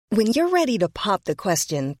When you're ready to pop the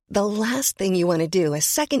question, the last thing you want to do is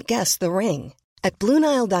second-guess the ring. At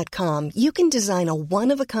BlueNile.com, you can design a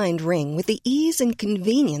one-of-a-kind ring with the ease and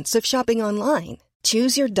convenience of shopping online.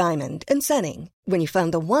 Choose your diamond and setting. When you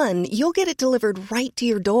find the one, you'll get it delivered right to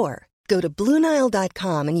your door. Go to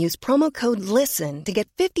BlueNile.com and use promo code LISTEN to get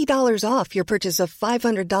 $50 off your purchase of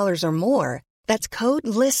 $500 or more. That's code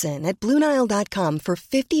LISTEN at BlueNile.com for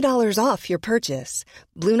 $50 off your purchase.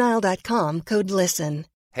 BlueNile.com, code LISTEN.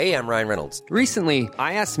 Hey, I'm Ryan Reynolds. Recently,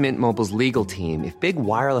 I asked Mint Mobile's legal team if big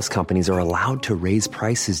wireless companies are allowed to raise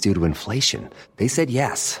prices due to inflation. They said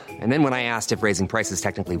yes. And then when I asked if raising prices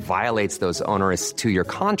technically violates those onerous two-year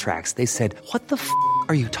contracts, they said, "What the f***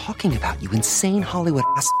 are you talking about, you insane Hollywood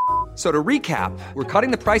ass?" So to recap, we're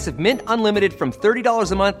cutting the price of Mint Unlimited from $30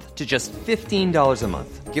 a month to just $15 a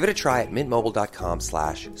month. Give it a try at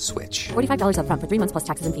mintmobile.com/switch. $45 up front for 3 months plus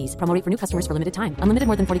taxes and fees. Promo rate for new customers for limited time. Unlimited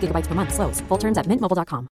more than 40 gigabytes per month. Slows full terms at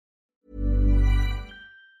mintmobile.com.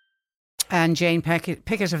 And Jane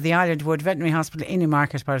Pickett of the Islandwood Veterinary Hospital in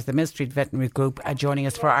Newmarket, part of the Mill Street Veterinary Group, joining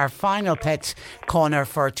us for our final Pet Corner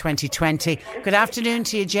for 2020. Good afternoon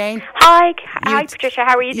to you, Jane. Hi, Patricia.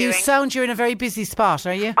 How are you doing? You sound you're in a very busy spot,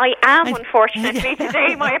 are you? I am, unfortunately,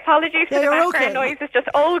 today. My apologies for the background noise. It's just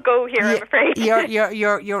all go here, I'm afraid.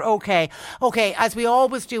 You're okay. Okay, as we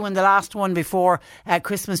always do in the last one before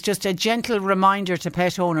Christmas, just a gentle reminder to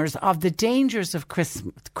pet owners of the dangers of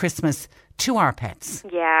Christmas to our pets.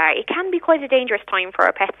 Yeah, it can be quite a dangerous time for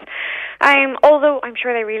our pets. Although I'm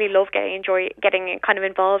sure they really love getting kind of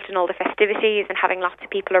involved in all the festivities and having lots of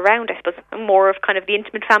people around. I suppose more of kind of the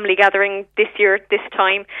intimate family gathering this year, this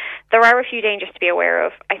time. There are a few dangers to be aware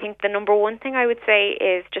of. I think the number one thing I would say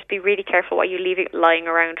is just be really careful what you leave it lying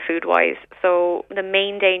around food-wise. So the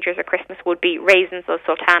main dangers of Christmas would be raisins or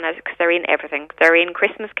sultanas, because they're in everything. They're in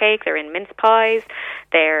Christmas cake, they're in mince pies,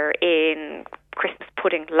 they're in Christmas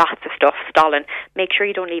pudding, lots of stuff, Stollen. Make sure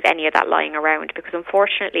you don't leave any of that lying around, because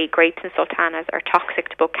unfortunately grapes and sultanas are toxic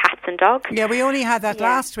to both cats and dogs. Yeah, we only had that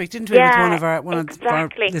last week, didn't we, with one of our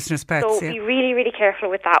listeners' pets. So be really, really careful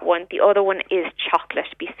with that one. The other one is chocolate.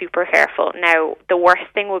 Be super careful. Now, the worst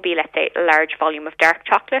thing would be, let's say, a large volume of dark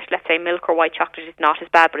chocolate. Let's say milk or white chocolate is not as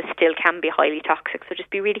bad, but it still can be highly toxic. So just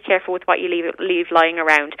be really careful with what you leave lying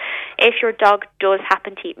around. If your dog does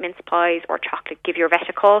happen to eat mince pies or chocolate, give your vet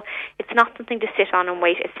a call. It's not something to sit on and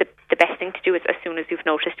wait. It's the best thing to do is, as soon as you've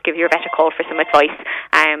noticed, give your vet a call for some advice,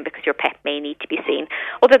 because your pet may need to be seen.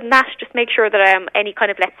 Other than that, just make sure that any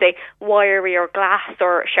kind of, let's say, wiry or glass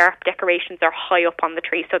or sharp decorations are high up on the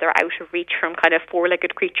tree, so they're out of reach from kind of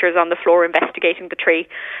four-legged creatures on the floor investigating the tree,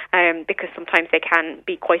 because sometimes they can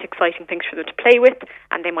be quite exciting things for them to play with,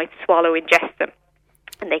 and they might ingest them,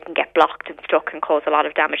 and they can get blocked and stuck and cause a lot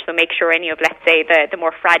of damage. So make sure any of, let's say, the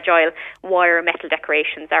more fragile wire or metal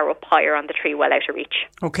decorations are up higher on the tree, well out of reach.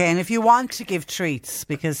 Okay, and if you want to give treats,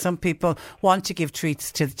 because some people want to give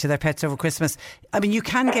treats to their pets over Christmas, I mean, you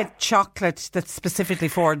can get chocolate that's specifically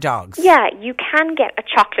for dogs. Yeah, you can get a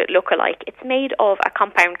chocolate lookalike. It's made of a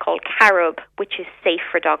compound called carob, which is safe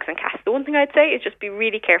for dogs and cats. The one thing I'd say is just be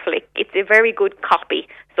really careful. It's a very good copy,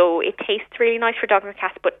 so it tastes really nice for dogs and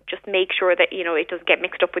cats, but just make sure that, it doesn't get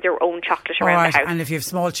mixed up with your own chocolate around the house. And if you have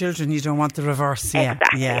small children, you don't want the reverse.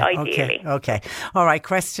 Exactly, ideally. Okay. All right,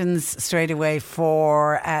 questions straight away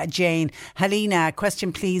for Jane. Helena,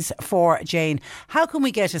 question please for Jane. How can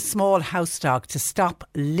we get a small house dog to stop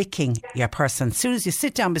licking your person? As soon as you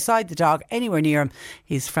sit down beside the dog, anywhere near him,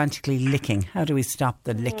 he's frantically licking. How do we stop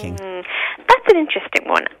the licking? That's an interesting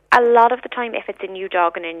one. A lot of the time, if it's a new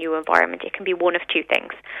dog in a new environment, it can be one of two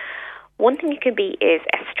things. One thing it can be is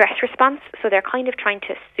a stress response, so they're kind of trying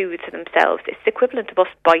to soothe themselves. It's the equivalent of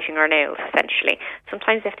us biting our nails, essentially.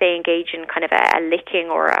 Sometimes if they engage in kind of a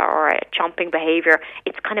licking or a chomping behaviour,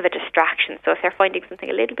 it's kind of a distraction. So if they're finding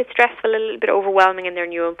something a little bit stressful, a little bit overwhelming in their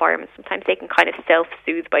new environment, sometimes they can kind of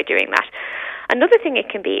self-soothe by doing that. Another thing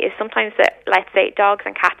it can be is sometimes that, let's say, dogs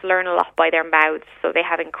and cats learn a lot by their mouths, so they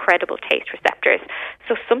have incredible taste receptors.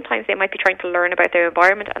 So sometimes they might be trying to learn about their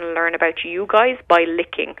environment and learn about you guys by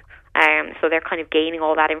licking. So they're kind of gaining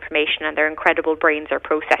all that information, and their incredible brains are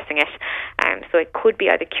processing it. So it could be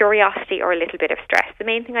either curiosity or a little bit of stress. The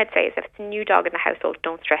main thing I'd say is if it's a new dog in the household,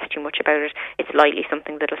 don't stress too much about it. It's likely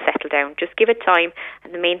something that'll settle down. Just give it time.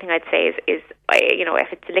 And the main thing I'd say is if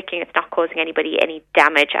it's licking, it's not causing anybody any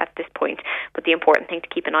damage at this point. But the important thing to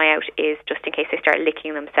keep an eye out is just in case they start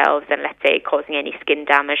licking themselves and, let's say, causing any skin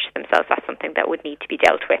damage to themselves, that's something that would need to be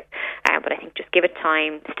dealt with. But I think just give it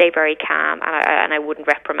time, stay very calm, and I wouldn't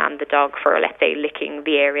reprimand the dog for, let's say, licking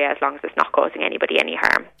the area as long as it's not causing anybody any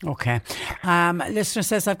harm. Okay. Listener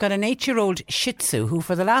says, I've got an 8-year-old Shih Tzu who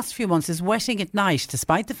for the last few months is wetting at night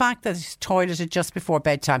despite the fact that he's toileted just before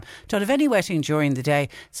bedtime. Don't have any wetting during the day.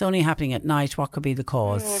 It's only happening at night. What could be the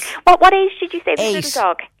cause? What age did you say this little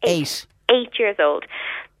dog? 8. 8 years old.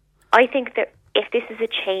 I think that if this is a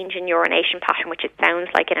change in urination pattern, which it sounds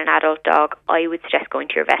like in an adult dog, I would suggest going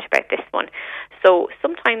to your vet about this one. So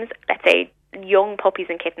sometimes, let's say, young puppies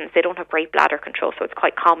and kittens, they don't have great bladder control, so it's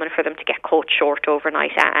quite common for them to get caught short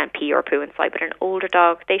overnight and pee or poo inside. But an older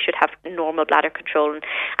dog, they should have normal bladder control,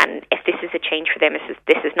 and if this is a change for them,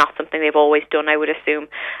 this is not something they've always done, I would assume,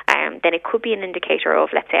 then it could be an indicator of,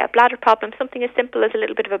 let's say, a bladder problem, something as simple as a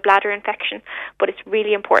little bit of a bladder infection. But it's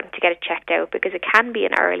really important to get it checked out, because it can be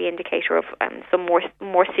an early indicator of some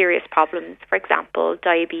more serious problems, for example,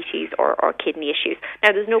 diabetes or kidney issues.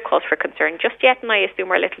 Now, there's no cause for concern just yet, and I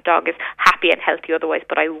assume our little dog is happy and healthy otherwise,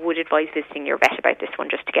 but I would advise visiting your vet about this one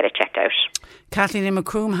just to get it checked out. Kathleen in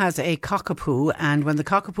Macroom has a cockapoo, and when the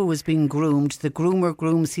cockapoo was being groomed, the groomer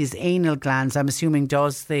grooms his anal glands. I'm assuming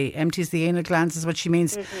empties the anal glands is what she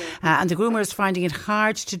means. And the groomer is finding it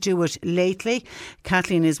hard to do it lately.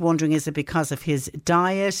 Kathleen is wondering, is it because of his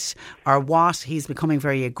diet or what? He's becoming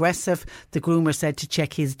very aggressive. The groomer said to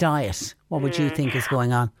check his diet. What would you think is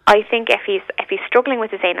going on? I think if he's struggling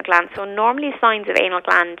with his anal gland, so normally signs of anal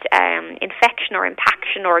gland infection or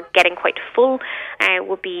impaction or getting quite full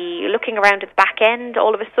would be looking around at the back end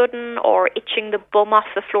all of a sudden, or itching the bum off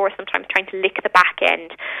the floor, sometimes trying to lick the back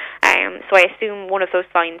end. So I assume one of those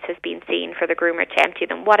signs has been seen for the groomer to empty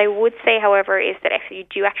them. What I would say, however, is that if you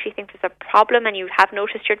do actually think there's a problem and you have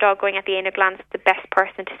noticed your dog going at the anal glands, the best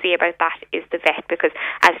person to see about that is the vet, because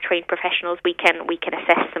as trained professionals we can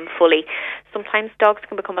assess them fully. Sometimes dogs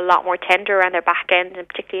can become a lot more tender around their back end, and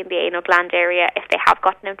particularly in the anal gland area, if they have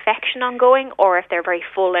got an infection ongoing or if they're very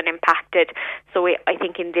full and impacted. So I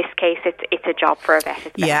think in this case it's a job for a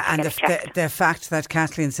vet. Yeah, and the fact that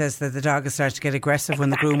Kathleen says that the dog has started to get aggressive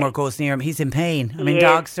when the groomer goes near him, he's in pain. I mean,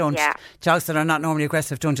 dogs that are not normally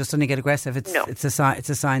aggressive don't just suddenly get aggressive. It's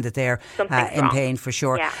a sign that they're in pain for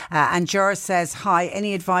sure. Yeah. And George says, hi,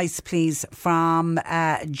 any advice please from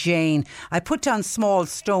Jane? I put down small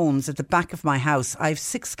stones at the back of my house. I have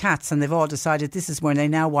 6 cats and they've all decided this is where they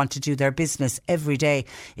now want to do their business every day.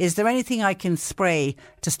 Is there anything I can spray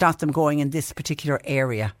to stop them going in this particular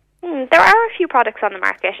area? There are a few products on the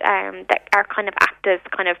market that are kind of act as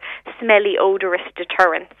kind of smelly, odorous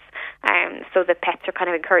deterrents. So the pets are kind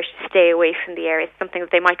of encouraged to stay away from the area. It's something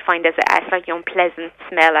that they might find as a slightly unpleasant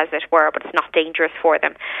smell, as it were, but it's not dangerous for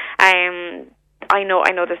them. I know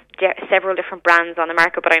there's several different brands on the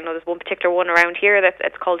market, but I know there's one particular one around here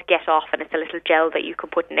it's called Get Off, and it's a little gel that you can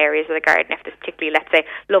put in areas of the garden if there's particularly, let's say,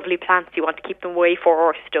 lovely plants you want to keep them away for,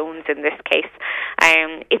 or stones in this case.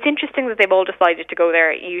 It's interesting that they've all decided to go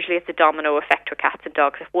there. Usually it's a domino effect with cats and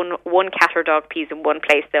dogs. If one cat or dog pees in one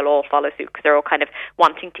place, they'll all follow suit, because they're all kind of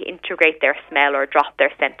wanting to integrate their smell or drop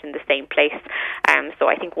their scent in the same place. So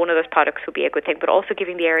I think one of those products would be a good thing, but also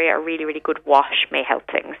giving the area a really, really good wash may help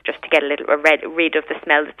things, just to get rid of the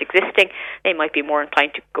smell that's existing. They might be more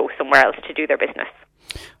inclined to go somewhere else to do their business.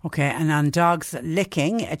 Okay, and on dogs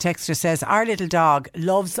licking, a texter says, our little dog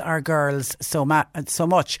loves our girls so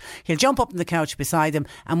much. He'll jump up on the couch beside them,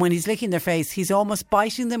 and when he's licking their face, he's almost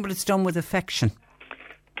biting them, but it's done with affection.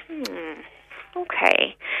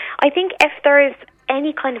 Okay. I think if there is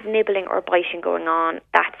any kind of nibbling or biting going on,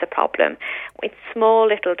 that's a problem. With small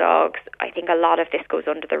little dogs, I think a lot of this goes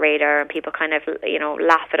under the radar, and people kind of,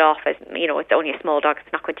 laugh it off as, it's only a small dog,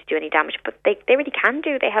 it's not going to do any damage, but they really can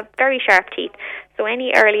do. They have very sharp teeth. So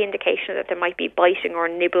any early indication that there might be biting or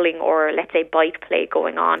nibbling or, let's say, bite play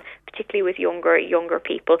going on, particularly with younger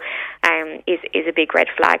people, is a big red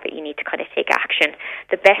flag that you need to kind of take action.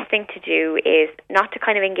 The best thing to do is not to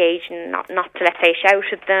kind of engage and not to, let's say, shout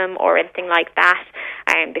at them or anything like that,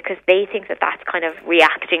 because they think that that's kind of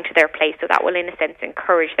reacting to their play, so that will in a sense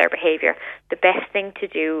encourage their behaviour. The best thing to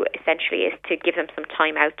do essentially is to give them some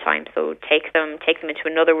time, so take them into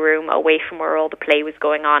another room away from where all the play was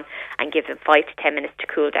going on, and give them 5 to 10 minutes to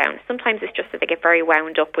cool down. Sometimes it's just that they get very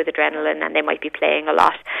wound up with adrenaline and they might be playing a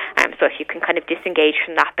lot. So if you can kind of disengage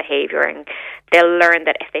from that behaviour, and they'll learn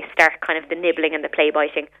that if they start kind of the nibbling and the play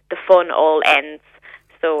biting, the fun all ends.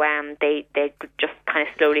 So they just kind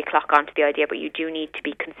of slowly clock onto the idea, but you do need to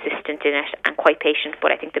be consistent in it and quite patient.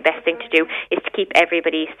 But I think the best thing to do is to keep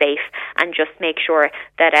everybody safe and just make sure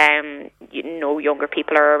that younger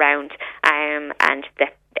people are around, and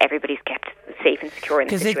that everybody's kept safe and secure in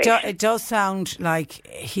the situation. Because it does sound like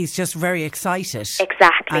he's just very excited.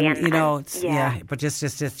 Exactly. And you know, it's but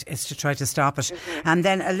it's to try to stop it. And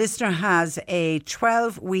then a listener has a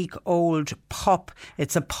 12-week-old pup.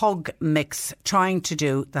 It's a pug mix, trying to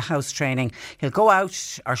do the house training. He'll go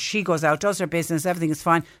out, or she goes out, does her business, everything is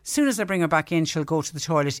fine. As soon as I bring her back in, she'll go to the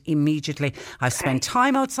toilet immediately. I've spent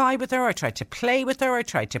time outside with her, I tried to play with her, I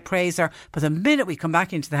tried to praise her, but the minute we come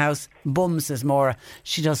back into the house, bum, says Maura,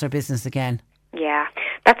 she does her business again. Yeah,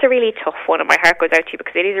 that's a really tough one, and my heart goes out to you,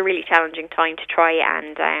 because it is a really challenging time to try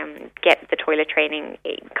and get the toilet training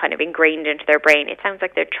kind of ingrained into their brain. It sounds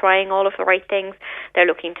like they're trying all of the right things. They're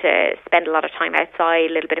looking to spend a lot of time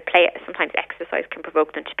outside, a little bit of play. Sometimes exercise can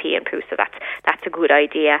provoke them to pee and poo, so that's a good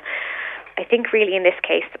idea. I think really in this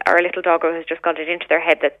case, our little doggo has just got it into their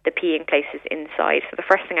head that the peeing place is inside. So the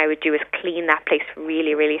first thing I would do is clean that place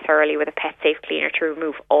really, really thoroughly with a pet safe cleaner to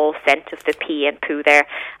remove all scent of the pee and poo there,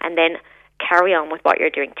 and then carry on with what you're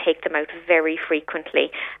doing. Take them out very frequently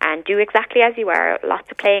and do exactly as you are. Lots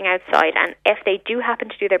of playing outside, and if they do happen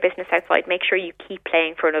to do their business outside, make sure you keep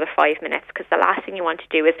playing for another 5 minutes, because the last thing you want to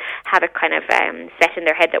do is have it kind of set in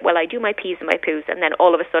their head that, well, I do my pees and my poos and then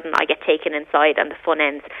all of a sudden I get taken inside and the fun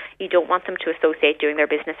ends. You don't want them to associate doing their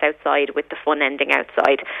business outside with the fun ending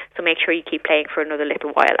outside, so make sure you keep playing for another little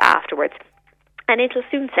while afterwards. And it'll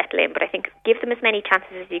soon settle in, but I think give them as many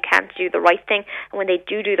chances as you can to do the right thing. And when they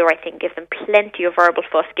do the right thing, give them plenty of verbal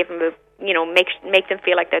fuss. Give them, make them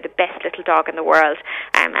feel like they're the best little dog in the world.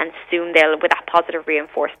 And soon they'll, with that positive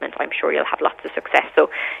reinforcement, I'm sure you'll have lots of success. So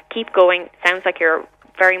keep going. Sounds like you're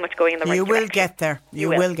very much going in the right direction. You will get there. You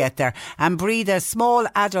will get there. And Bree, the small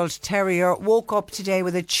adult terrier, woke up today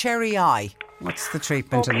with a cherry eye. What's the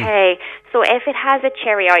treatment? Okay, so if it has a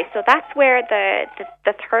cherry eye, so that's where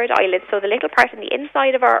the third eyelid, so the little part on the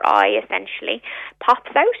inside of our eye essentially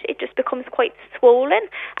pops out. It just becomes quite swollen,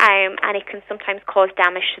 and it can sometimes cause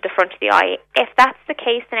damage to the front of the eye. If that's the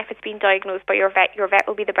case, and if it's been diagnosed by your vet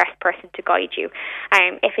will be the best person to guide you.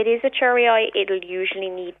 If it is a cherry eye, it'll usually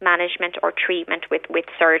need management or treatment with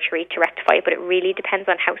surgery to rectify it, but it really depends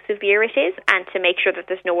on how severe it is, and to make sure that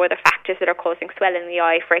there's no other factors that are causing swelling in the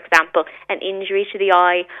eye, for example, an injury to the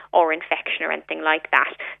eye or infection or anything like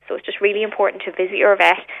that. So it's just really important to visit your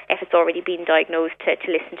vet if it's already been diagnosed,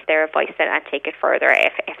 to listen to their advice and take it further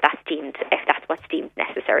if that's what's deemed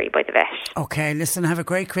necessary by the vet. Okay, listen, have a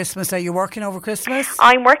great Christmas. Are you working over Christmas?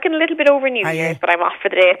 I'm working a little bit over New Year's, but I'm off for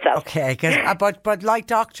the day itself. Okay, but like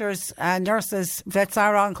doctors and nurses, vets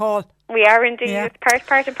are on call. We are indeed. Yeah. It's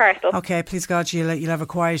part and parcel. Okay, please God, you'll have a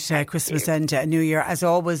quiet Christmas and New Year. As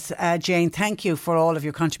always, Jane, thank you for all of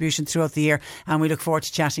your contributions throughout the year, and we look forward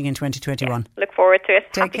to chatting in 2021. Yeah, look forward to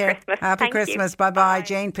it. Take care. Christmas. Happy Christmas. Bye-bye.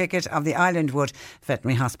 Jane Pickett of the Islandwood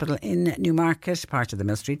Veterinary Hospital in Newmarket, part of the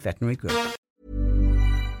Mill Street Veterinary Group.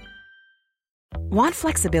 Want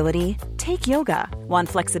flexibility? Take yoga. Want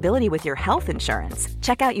flexibility with your health insurance?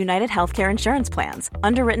 Check out United Healthcare Insurance Plans.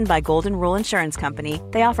 Underwritten by Golden Rule Insurance Company,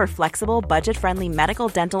 they offer flexible, budget-friendly medical,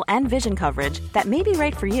 dental, and vision coverage that may be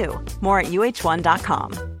right for you. More at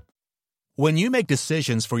UH1.com. When you make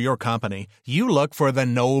decisions for your company, you look for the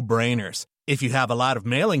no-brainers. If you have a lot of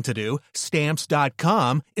mailing to do,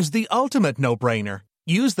 Stamps.com is the ultimate no-brainer.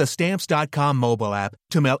 Use the Stamps.com mobile app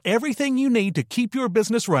to mail everything you need to keep your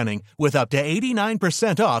business running with up to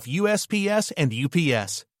 89% off USPS and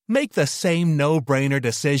UPS. Make the same no-brainer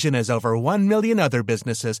decision as over 1 million other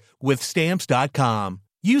businesses with Stamps.com.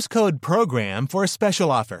 Use code PROGRAM for a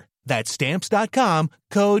special offer. That's Stamps.com,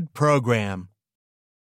 code PROGRAM.